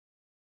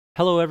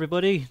Hello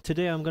everybody,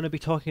 today I'm going to be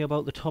talking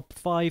about the top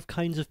 5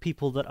 kinds of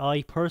people that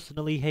I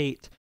personally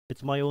hate.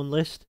 It's my own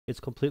list, it's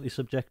completely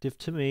subjective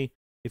to me.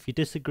 If you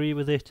disagree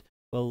with it,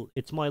 well,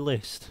 it's my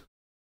list.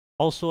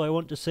 Also, I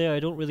want to say I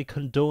don't really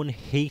condone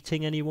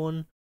hating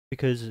anyone,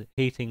 because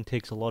hating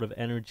takes a lot of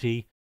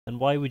energy, and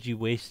why would you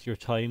waste your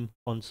time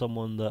on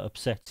someone that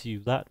upsets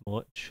you that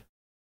much?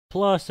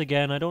 Plus,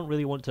 again, I don't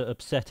really want to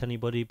upset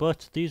anybody,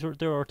 but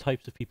there are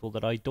types of people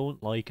that I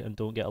don't like and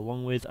don't get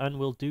along with, and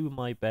will do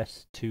my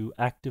best to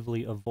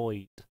actively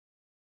avoid.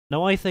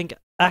 Now, I think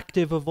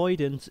active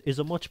avoidance is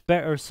a much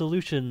better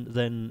solution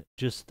than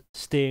just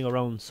staying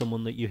around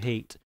someone that you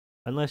hate.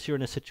 Unless you're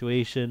in a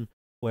situation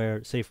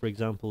where, say for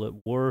example,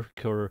 at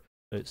work or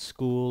at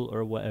school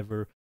or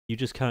whatever, you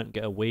just can't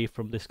get away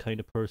from this kind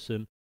of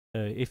person.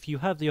 If you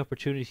have the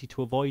opportunity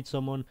to avoid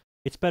someone,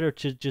 it's better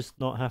to just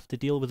not have to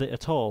deal with it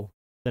at all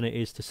than it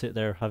is to sit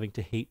there having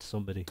to hate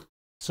somebody.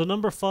 So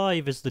number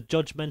 5 is the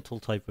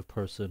judgmental type of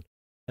person.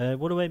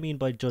 What do I mean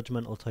by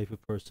judgmental type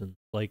of person?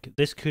 Like,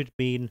 this could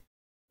mean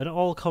an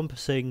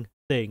all-encompassing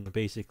thing,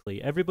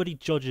 basically. Everybody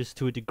judges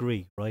to a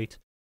degree, right?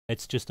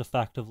 It's just a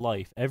fact of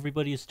life.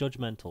 Everybody is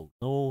judgmental.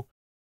 No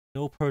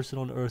person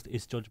on earth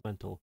is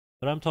judgmental.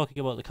 But I'm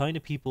talking about the kind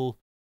of people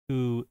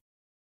who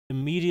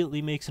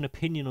immediately makes an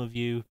opinion of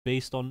you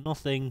based on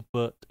nothing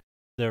but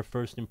their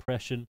first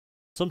impression.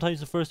 Sometimes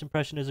the first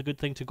impression is a good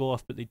thing to go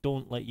off, but they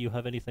don't let you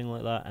have anything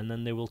like that, and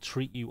then they will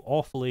treat you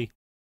awfully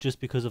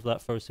just because of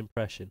that first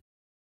impression.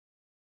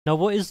 Now,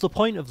 what is the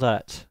point of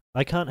that?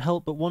 I can't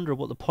help but wonder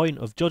what the point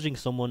of judging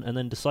someone and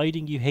then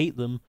deciding you hate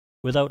them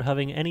without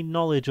having any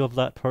knowledge of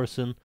that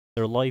person,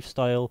 their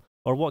lifestyle,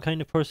 or what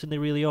kind of person they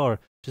really are,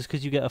 just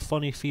because you get a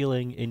funny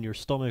feeling in your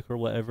stomach or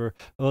whatever.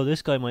 Oh,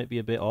 this guy might be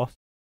a bit off.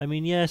 I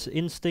mean, yes,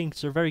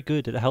 instincts are very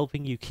good at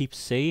helping you keep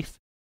safe,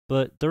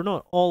 but they're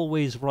not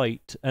always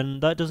right,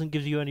 and that doesn't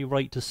give you any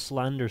right to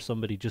slander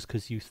somebody just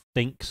because you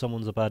think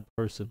someone's a bad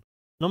person.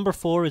 Number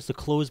 4 is the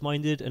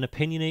close-minded and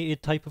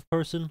opinionated type of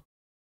person.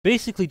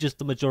 Basically just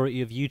the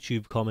majority of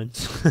YouTube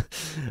comments.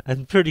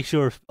 I'm pretty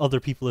sure other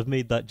people have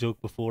made that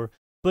joke before,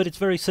 but it's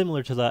very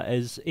similar to that,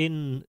 as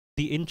in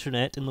the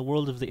internet, in the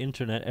world of the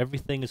internet,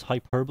 everything is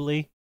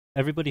hyperbole.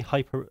 Everybody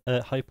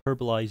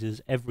hyperbolizes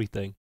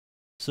everything.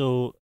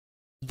 So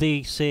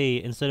they say,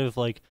 instead of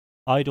like,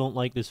 I don't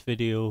like this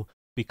video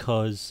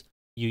because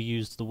you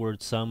used the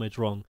word sandwich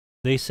wrong,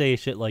 they say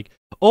shit like,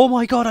 oh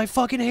my god, I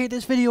fucking hate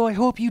this video, I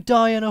hope you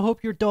die, and I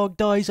hope your dog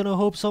dies, and I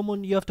hope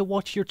you have to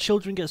watch your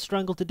children get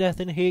strangled to death,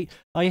 and I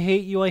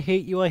hate you, I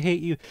hate you, I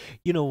hate you.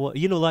 You know what,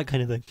 you know, that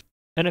kind of thing.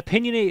 An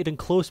opinionated and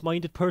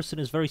close-minded person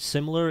is very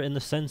similar in the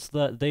sense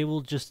that they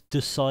will just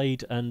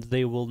decide, and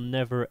they will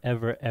never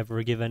ever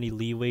ever give any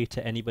leeway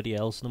to anybody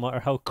else, no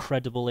matter how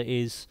credible it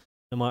is,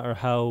 no matter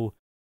how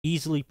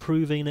easily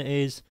proving it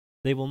is.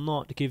 They will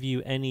not give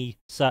you any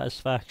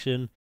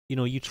satisfaction. You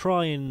know, you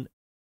try and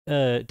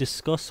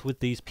discuss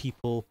with these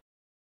people.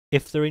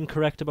 If they're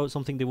incorrect about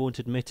something, they won't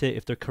admit it.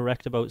 If they're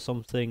correct about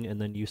something, and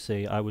then you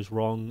say, I was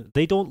wrong,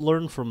 they don't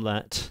learn from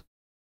that.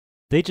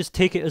 They just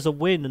take it as a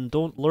win and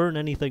don't learn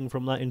anything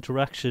from that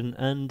interaction,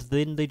 and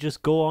then they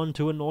just go on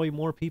to annoy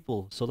more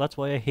people. So that's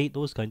why I hate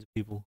those kinds of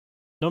people.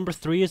 Number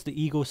 3 is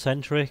the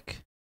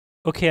egocentric.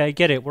 Okay, I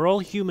get it. We're all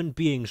human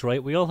beings,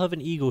 right? We all have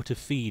an ego to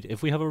feed.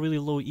 If we have a really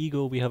low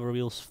ego, we have a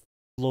real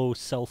low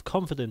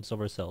self-confidence of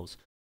ourselves.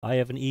 I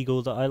have an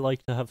ego that I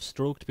like to have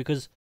stroked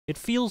because it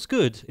feels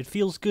good. It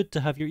feels good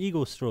to have your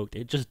ego stroked.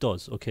 It just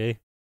does, okay?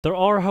 There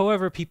are,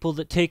 however, people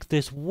that take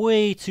this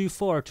way too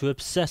far to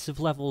obsessive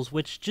levels,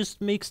 which just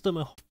makes them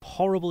a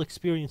horrible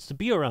experience to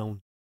be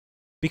around.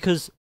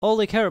 Because all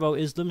they care about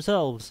is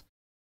themselves.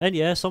 And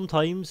yeah,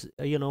 sometimes,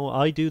 you know,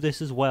 I do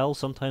this as well.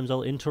 Sometimes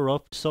I'll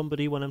interrupt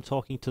somebody when I'm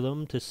talking to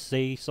them to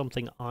say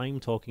something I'm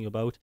talking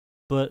about.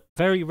 But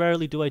very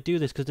rarely do I do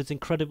this because it's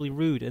incredibly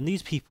rude. And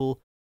these people,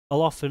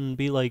 I'll often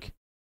be like,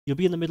 you'll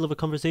be in the middle of a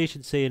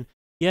conversation saying,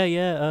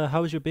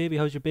 how's your baby,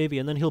 how's your baby?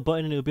 And then he'll butt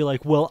in and he'll be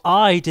like, well,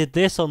 I did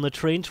this on the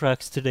train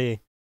tracks today.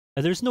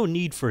 And there's no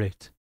need for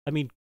it. I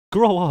mean,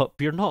 grow up,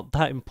 you're not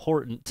that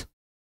important.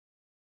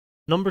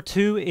 Number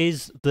 2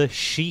 is the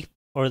sheep,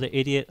 or the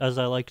idiot as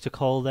I like to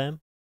call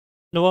them.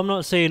 No, I'm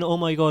not saying, oh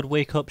my god,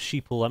 wake up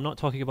sheeple. I'm not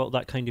talking about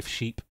that kind of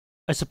sheep.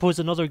 I suppose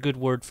another good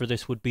word for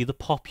this would be the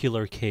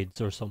popular kids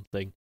or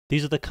something.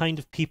 These are the kind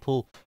of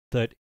people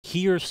that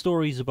hear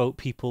stories about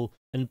people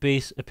and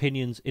base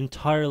opinions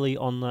entirely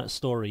on that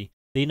story.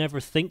 They never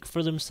think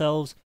for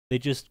themselves, they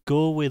just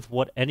go with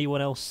what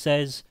anyone else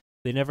says,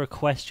 they never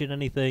question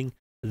anything,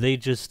 they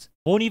just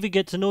won't even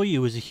get to know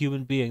you as a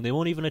human being, they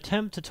won't even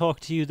attempt to talk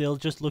to you, they'll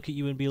just look at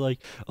you and be like,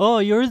 oh,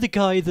 you're the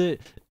guy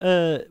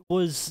that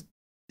was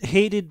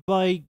hated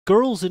by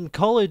girls in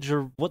college,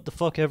 or what the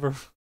fuck ever.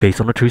 Based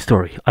on a true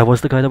story, I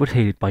was the guy that was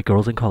hated by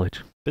girls in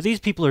college. But these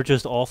people are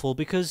just awful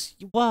because,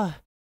 why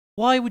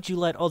would you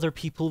let other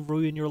people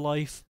ruin your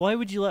life? Why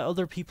would you let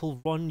other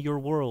people run your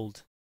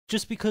world?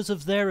 Just because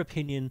of their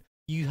opinion,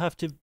 you have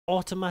to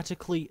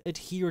automatically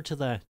adhere to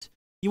that.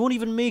 You won't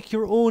even make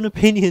your own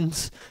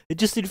opinions. It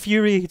just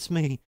infuriates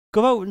me.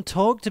 Go out and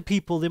talk to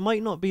people. They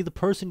might not be the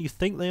person you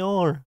think they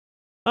are.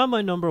 And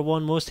my number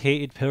one most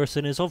hated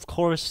person is, of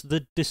course,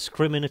 the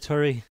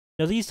discriminatory.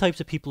 Now, these types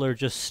of people are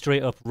just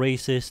straight up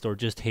racist or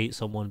just hate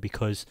someone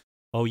because,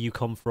 oh, you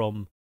come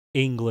from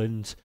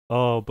England.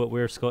 Oh, but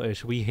we're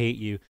Scottish. We hate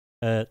you.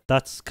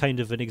 That's kind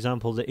of an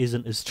example that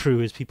isn't as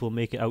true as people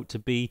make it out to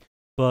be.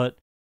 But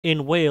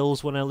in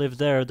Wales, when I lived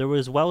there, there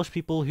was Welsh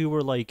people who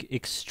were like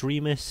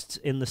extremists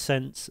in the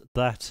sense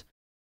that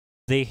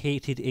they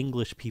hated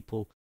English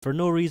people for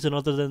no reason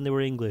other than they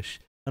were English.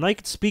 And I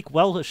could speak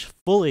Welsh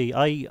fully.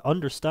 I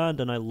understand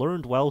and I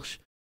learned Welsh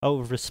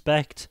out of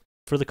respect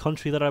for the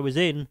country that I was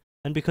in,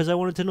 and because I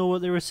wanted to know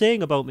what they were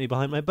saying about me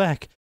behind my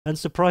back. And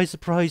surprise,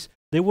 surprise,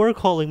 they were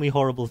calling me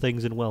horrible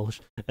things in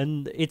Welsh.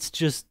 And it's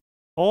just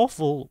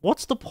awful.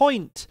 What's the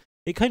point?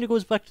 It kind of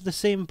goes back to the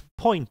same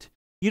point.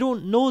 You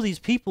don't know these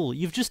people.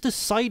 You've just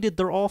decided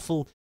they're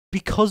awful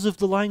because of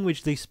the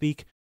language they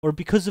speak or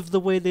because of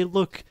the way they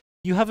look.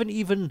 You haven't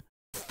even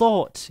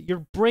thought.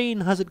 Your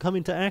brain hasn't come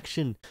into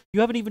action. You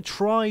haven't even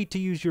tried to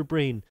use your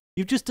brain.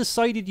 You've just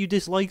decided you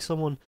dislike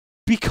someone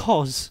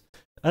because.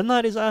 And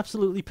that is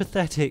absolutely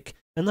pathetic.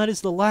 And that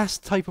is the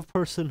last type of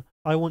person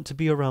I want to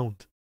be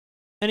around.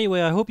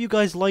 Anyway, I hope you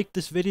guys liked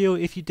this video.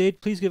 If you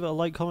did, please give it a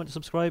like, comment,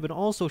 subscribe, and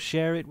also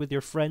share it with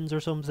your friends or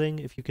something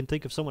if you can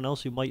think of someone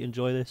else who might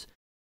enjoy this.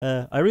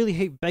 I really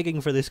hate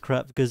begging for this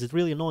crap because it's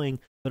really annoying,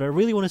 but I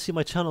really want to see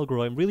my channel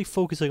grow. I'm really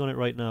focusing on it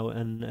right now,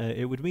 and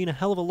it would mean a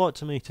hell of a lot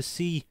to me to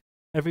see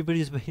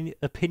everybody's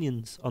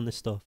opinions on this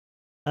stuff.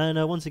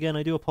 And once again,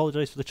 I do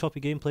apologize for the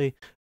choppy gameplay,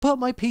 but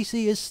my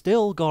PC is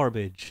still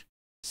garbage.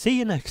 See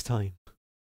you next time.